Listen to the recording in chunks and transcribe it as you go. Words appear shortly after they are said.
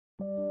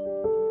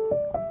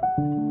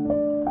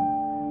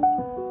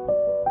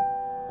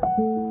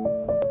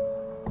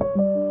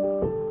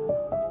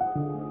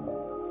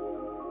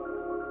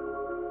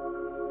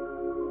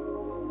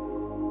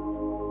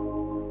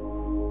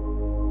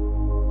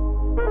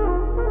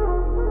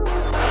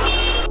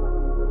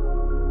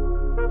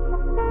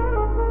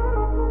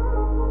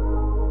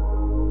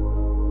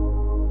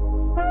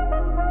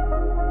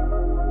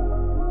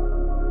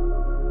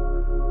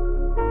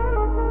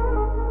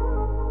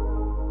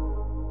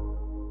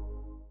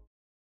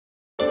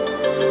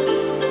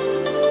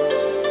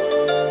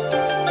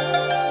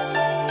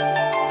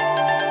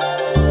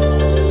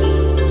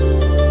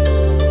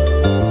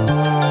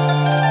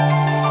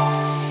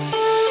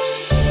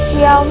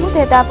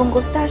multe da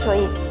bongustaĵoj.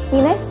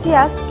 Mi ne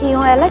scias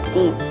kion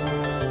elekti.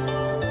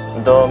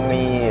 Do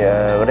mi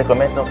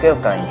rekomendu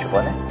kelkajn, ĉu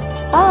bone?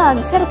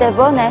 Certe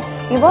bone.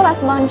 Mi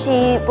volas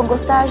manĝi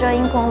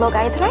bongustaĵojn kun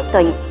lokaj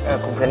trajtoj.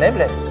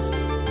 Kompreneble.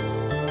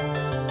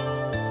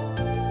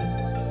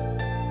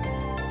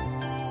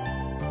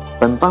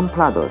 Bonbon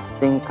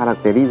sin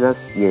caracterizas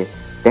je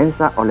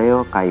densa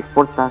oleo kaj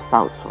forta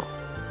salso.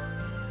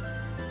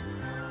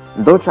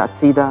 Dolĉa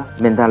acida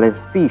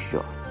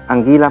mendalet-fiŝo,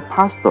 angila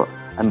pasto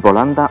en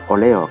bolanda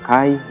oleo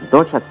kaj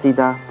dolĉa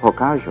acida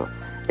porkaĵo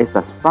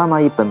estas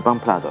famaj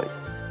bonbonpladoj.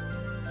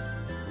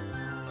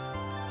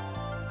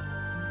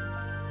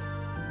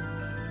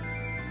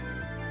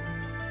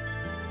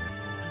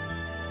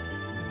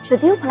 Ĉu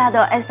tiu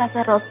plado estas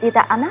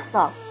rostita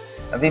anaso?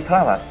 Vi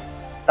pravas.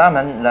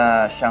 Tamen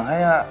la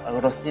ŝanhaja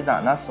rostita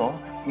anaso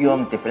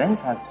iom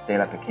diferencas de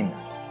la pekina.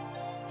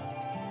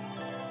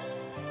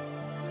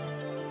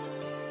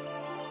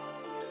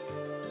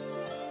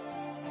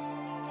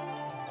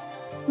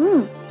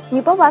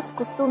 Mi povas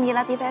gustumi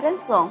la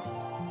diferencon.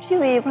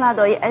 Ĉiuj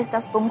pladoj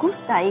estas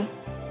bongustaj.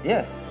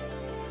 Yes.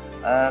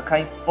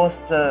 Kaj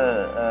post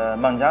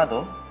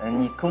manĝado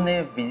ni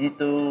kune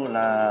vizitu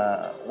la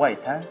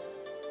Waitan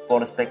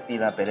por spekti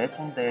la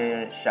beleton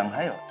de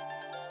Ŝanhajo.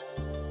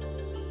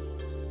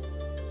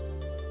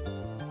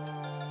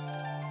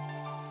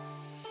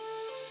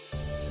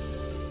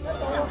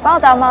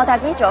 Baldaŭ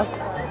maltagiĝos.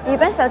 Mi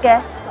pensas, ke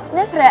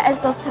nepre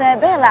estos tre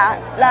bela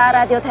la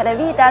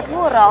radiotelevida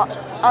turo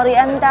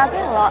Orienta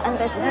Perlo en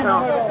vespero.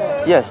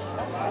 Yes.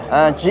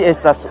 Ĝi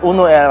estas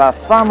unu el la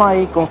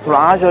famaj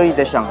konstruaĵoj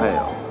de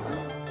Ŝanhajo.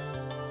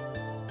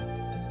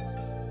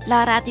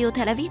 La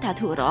radiotelevida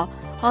turo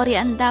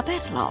Orienta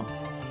Perlo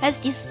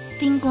estis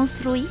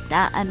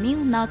finkonstruita en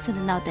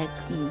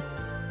 1995.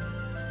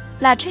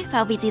 La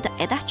ĉefa vizita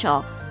etaĝo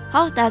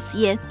aŭdas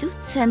je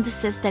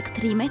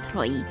 263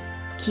 metroj,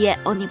 kie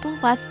oni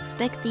povas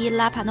spekti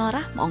la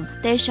panoramon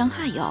de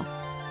Ŝanhajo.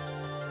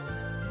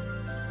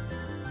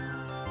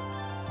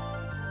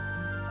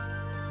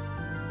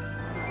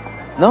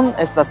 Nun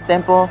estas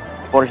tempo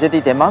por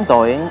ĵeti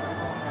demandojn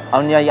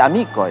al niaj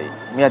amikoj.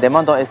 Mia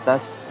demando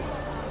estas: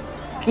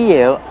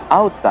 kiel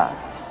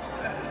altas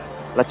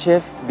la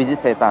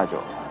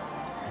ĉefvizitetaĵo?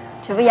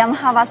 Ĉu vi jam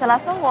havas la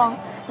solvon?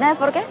 Ne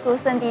forgesu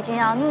sendi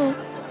ĝin al ni.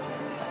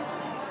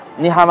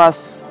 Ni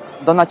havas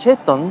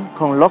donaĉeton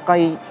kun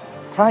lokaj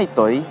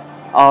trajtoj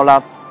al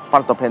la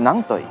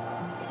partoprenantoj.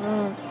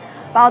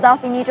 Baldaŭ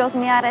finiĝos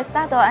mia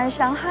restado en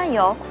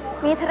Ŝanhajo.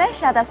 Mi tre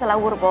ŝatas la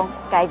urbon.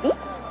 Kaj vi?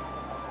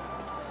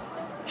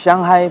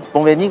 Ŝanhaj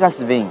bonvenigas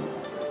vin.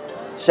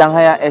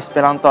 Ŝanhaja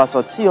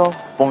Esperanto-Asocio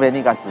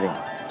bonvenigas vin.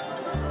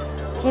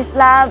 Ĝis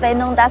la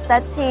venonta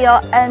stacio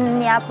en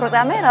nia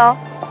programero.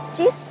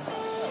 Ĝis.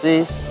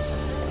 Ĝis.